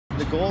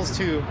The goal is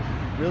to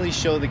really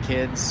show the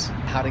kids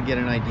how to get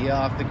an idea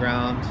off the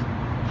ground,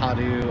 how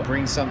to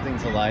bring something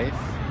to life,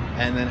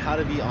 and then how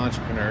to be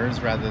entrepreneurs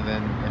rather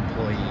than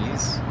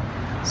employees,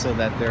 so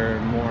that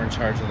they're more in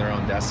charge of their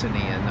own destiny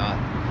and not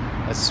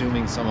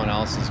assuming someone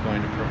else is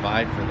going to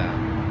provide for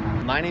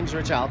them. My name's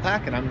Rich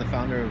Alpack, and I'm the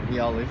founder of We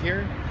All Live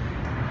Here.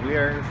 We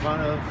are in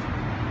front of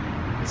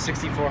the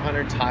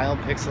 6,400 tile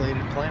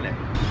pixelated planet.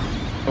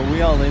 So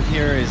We All Live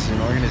Here is an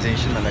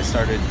organization that I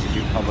started to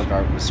do public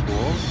art with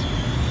schools,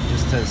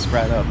 just to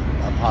spread a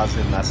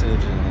positive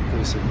message and an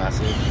inclusive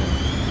message,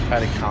 and try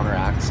to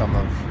counteract some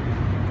of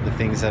the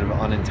things that have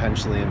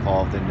unintentionally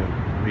evolved into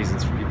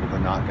reasons for people to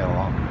not get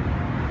along.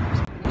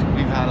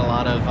 We've had a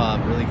lot of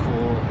really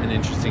cool and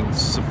interesting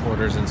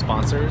supporters and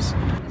sponsors.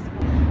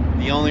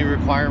 The only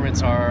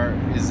requirements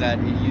is that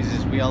it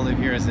uses We All Live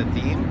Here as a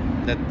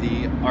theme, that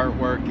the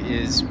artwork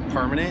is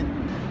permanent,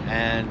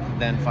 and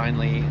then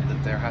finally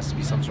that there has to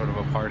be some sort of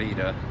a party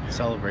to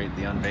celebrate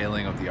the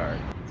unveiling of the art.